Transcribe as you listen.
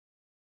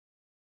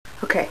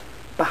Okay,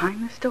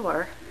 behind this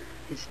door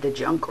is the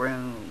junk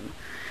room.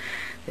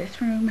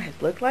 This room has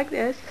looked like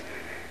this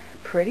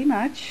pretty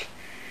much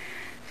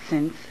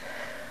since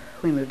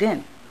we moved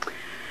in.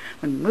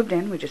 When we moved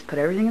in, we just put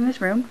everything in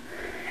this room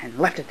and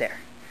left it there.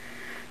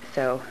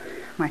 So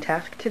my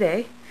task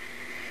today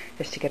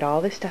is to get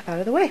all this stuff out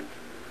of the way.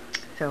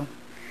 So,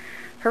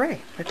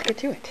 hooray, let's get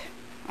to it.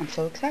 I'm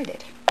so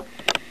excited.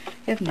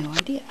 You have no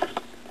idea.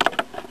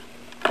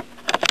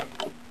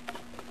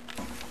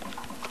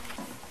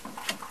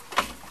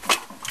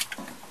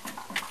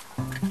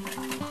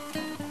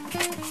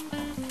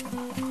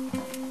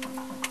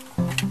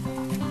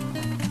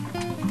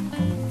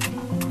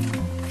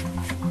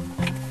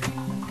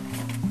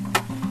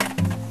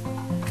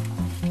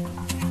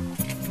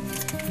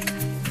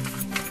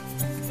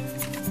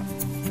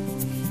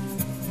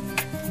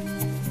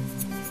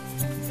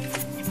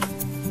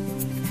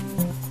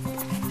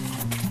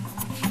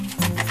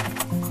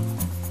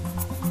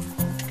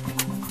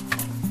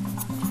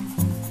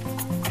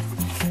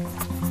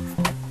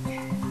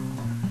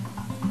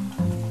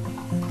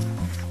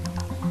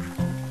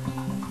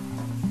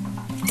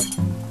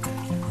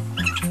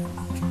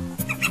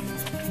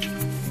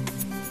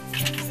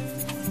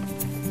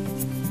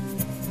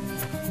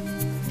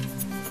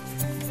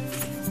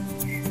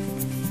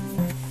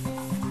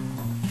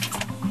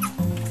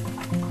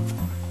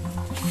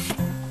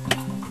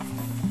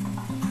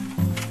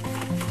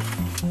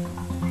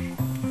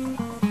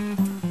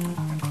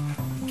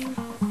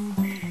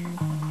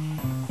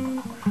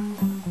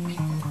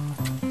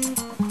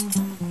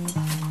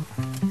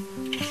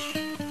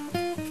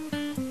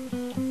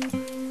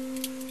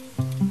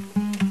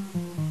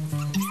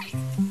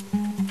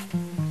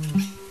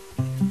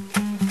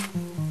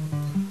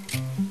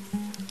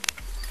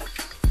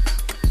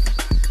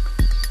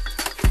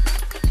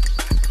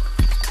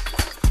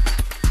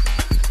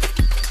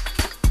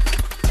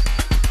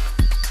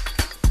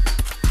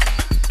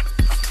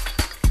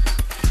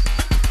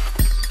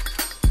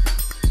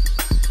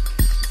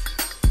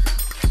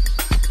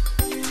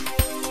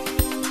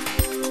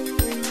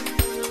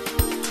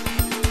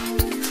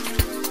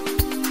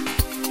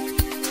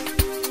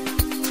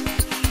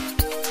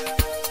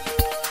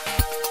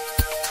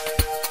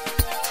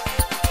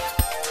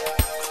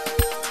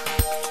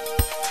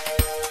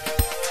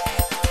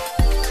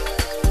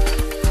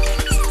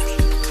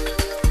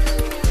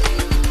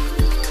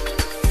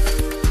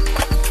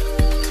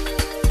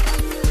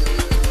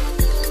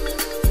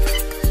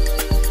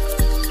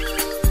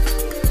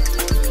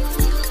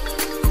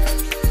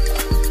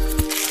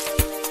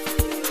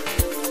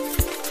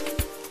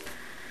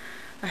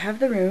 I have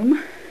the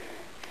room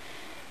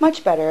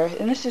much better,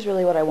 and this is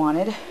really what I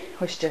wanted,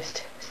 was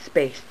just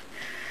space.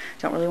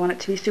 Don't really want it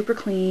to be super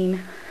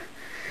clean.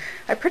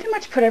 I pretty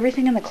much put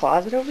everything in the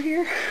closet over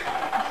here.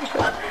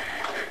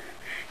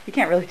 You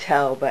can't really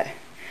tell, but,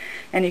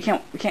 and you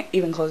can't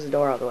even close the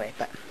door all the way,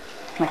 but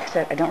like I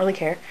said, I don't really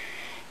care.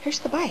 Here's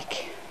the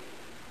bike.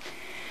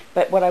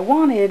 But what I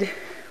wanted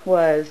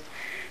was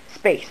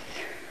space.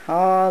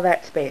 All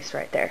that space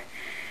right there.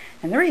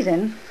 And the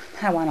reason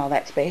I want all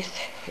that space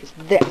is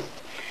this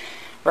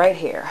right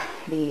here,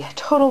 the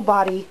total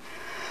body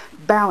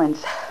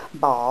balance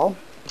ball.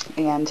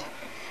 And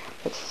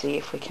let's see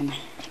if we can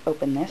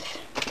open this.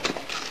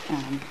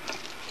 And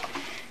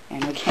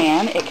we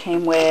can. It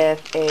came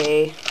with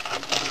a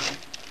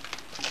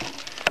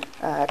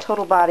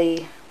total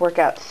body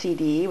workout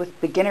CD with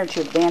beginner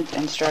to advanced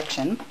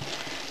instruction.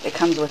 It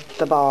comes with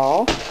the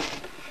ball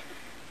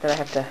that I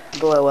have to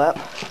blow up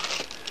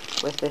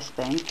with this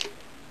thing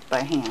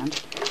by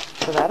hand.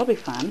 So that'll be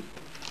fun.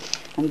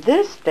 And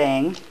this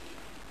thing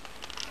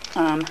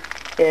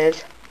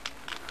is,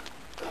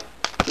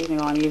 even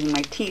though I'm using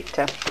my teeth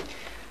to, let's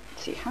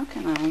see, how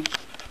can I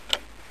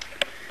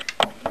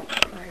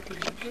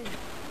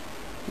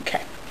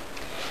okay,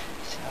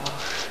 so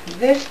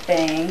this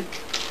thing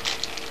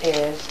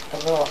is a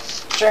little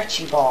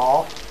stretchy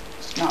ball.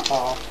 It's not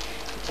ball,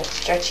 it's a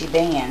stretchy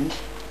band.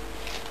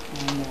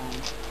 And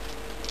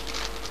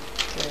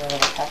here's a little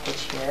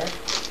package here.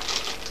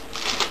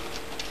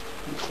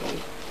 Okay,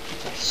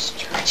 it's a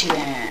stretchy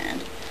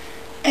band.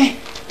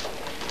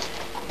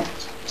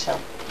 So,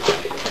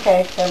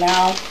 okay, so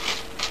now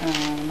I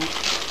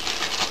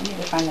need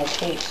to find the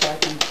tape so I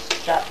can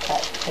strap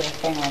cut to the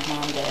thing like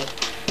Mom did.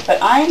 But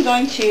I'm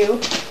going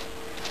to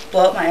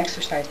blow up my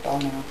exercise ball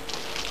now.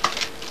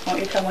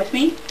 Won't you come with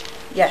me?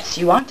 Yes,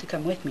 you want to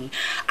come with me.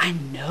 I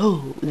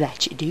know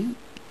that you do.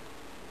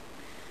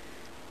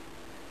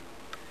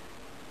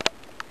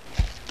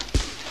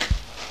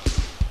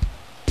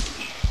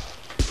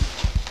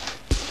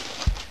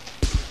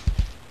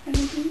 And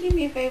then can you do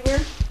me a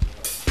favor?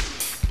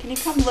 Can you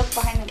come look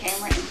behind the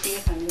camera and see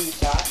if I'm in the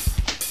shot?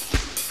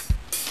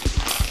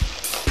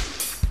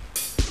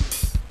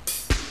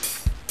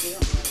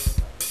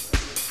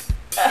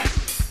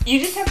 You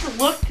just have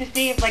to look to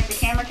see if like the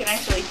camera can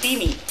actually see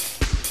me,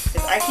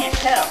 because I can't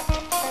tell.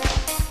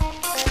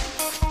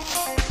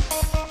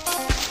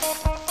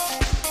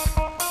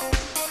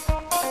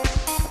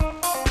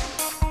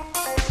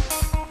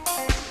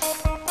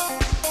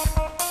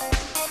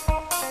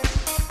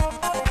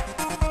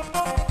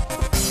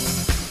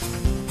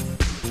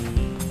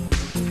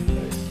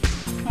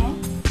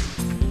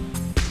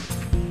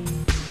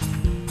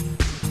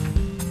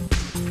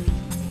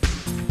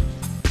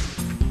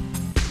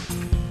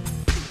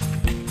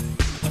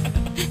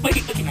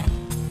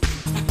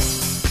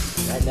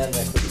 None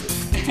that could be.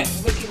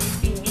 What can you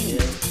see me?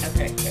 Yeah.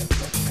 Okay, good.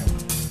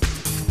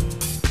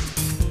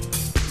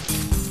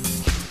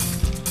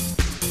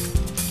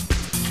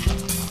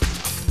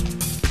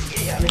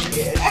 Yeah, I'm in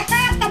here.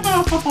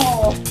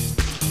 Oh.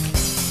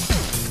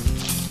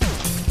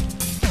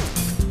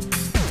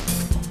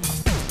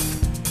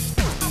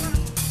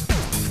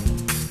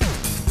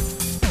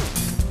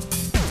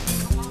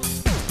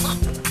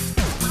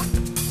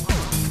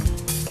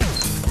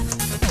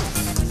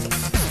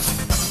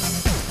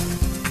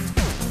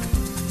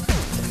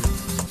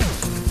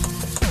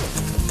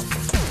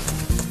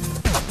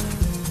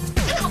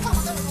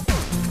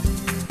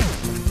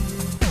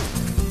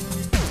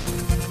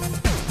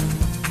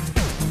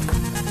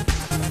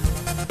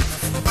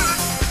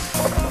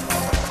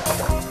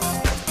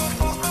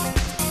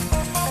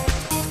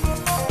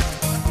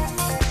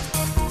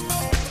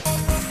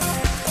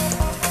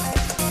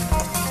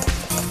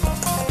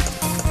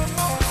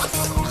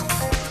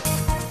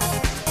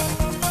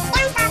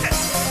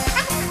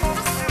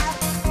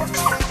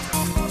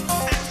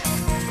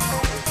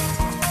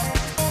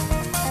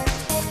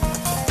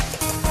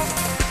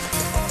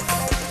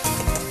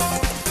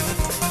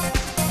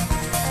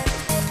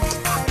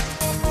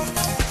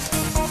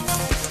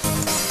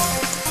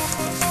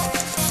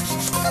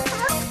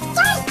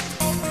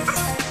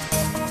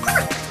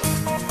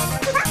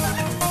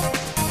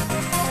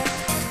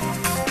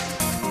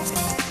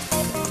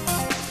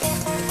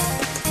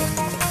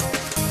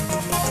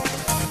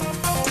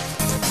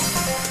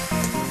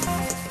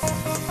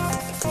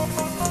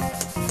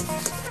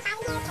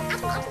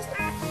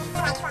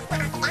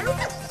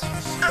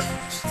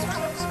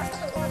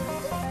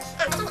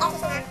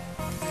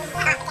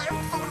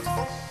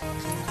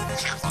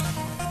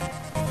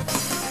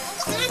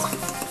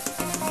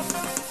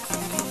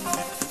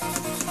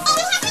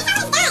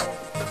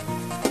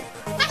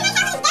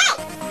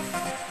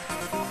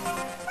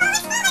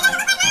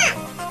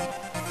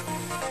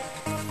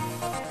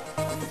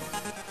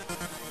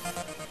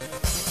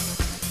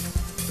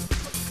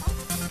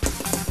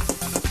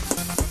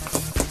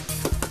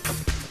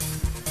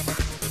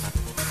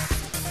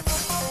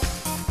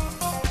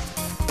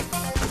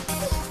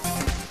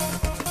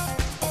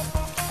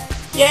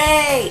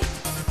 Yay!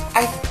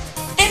 I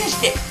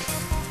finished it!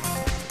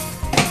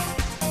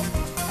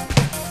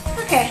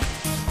 Okay,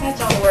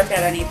 that's all the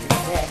workout I need for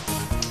today.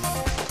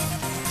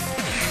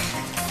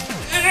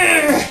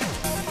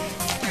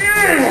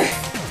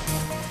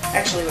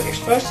 Actually, what you're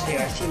supposed to do,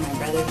 I see my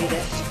brother do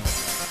this.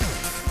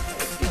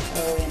 Put your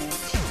toe in it.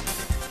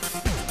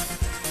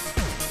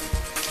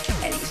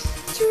 And you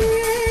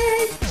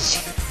stretch.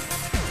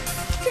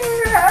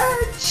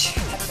 Stretch.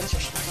 That's what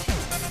you're supposed to do.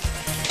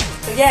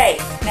 So yay!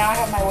 Now I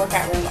have my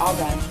workout room all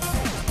done,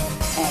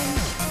 and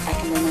I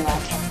can bring my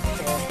laptop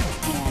here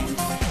and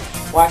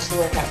watch the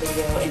workout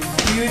video and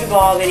view the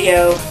ball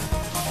video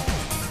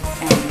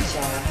and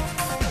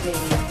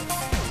maybe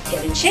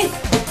get in shape.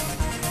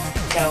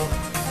 So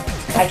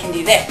I can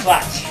do this.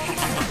 Watch.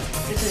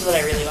 This is what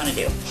I really want to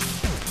do.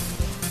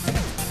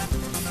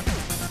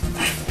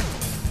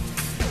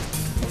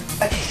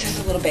 Okay, just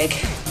a little big.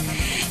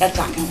 That's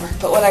not going to work.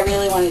 But what I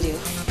really want to do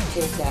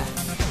is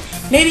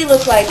maybe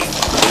look like...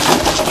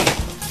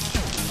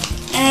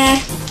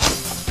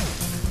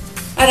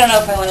 I don't know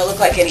if I want to look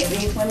like any of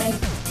these women,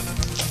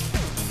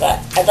 but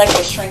I'd like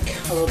to shrink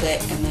a little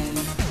bit and then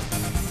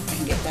I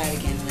can get fat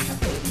again when I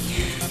have a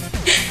baby.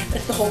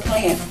 That's the whole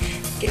plan.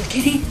 Get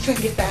skinny so I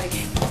can get fat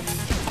again.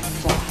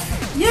 So,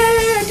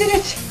 yay, I did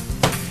it!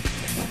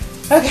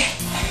 Okay.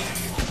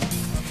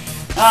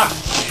 Alright.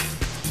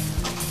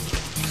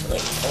 So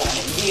like what I'm going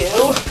to do,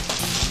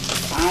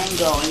 I'm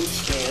going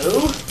to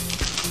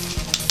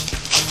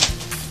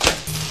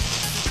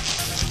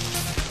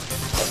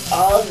put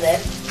all of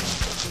this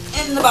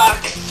in the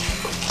box.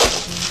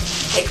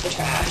 Take the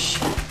trash.